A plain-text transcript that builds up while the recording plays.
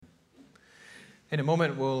In a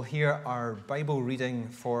moment, we'll hear our Bible reading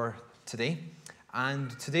for today.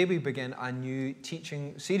 And today we begin a new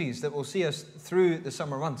teaching series that will see us through the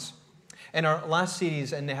summer months. In our last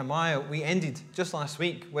series in Nehemiah, we ended just last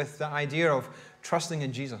week with the idea of trusting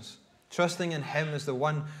in Jesus, trusting in Him as the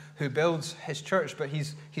one who builds His church, but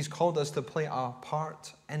He's called us to play a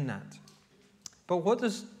part in that. But what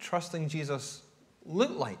does trusting Jesus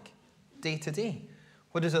look like day to day?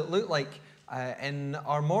 What does it look like in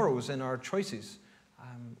our morals, in our choices?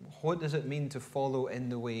 What does it mean to follow in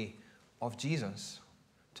the way of Jesus,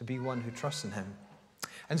 to be one who trusts in Him?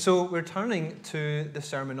 And so we're turning to the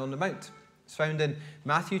Sermon on the Mount. It's found in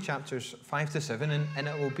Matthew chapters 5 to 7, and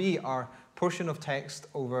it will be our portion of text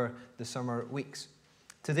over the summer weeks.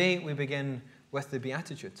 Today we begin with the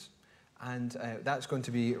Beatitudes, and that's going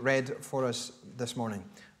to be read for us this morning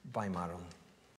by Maron.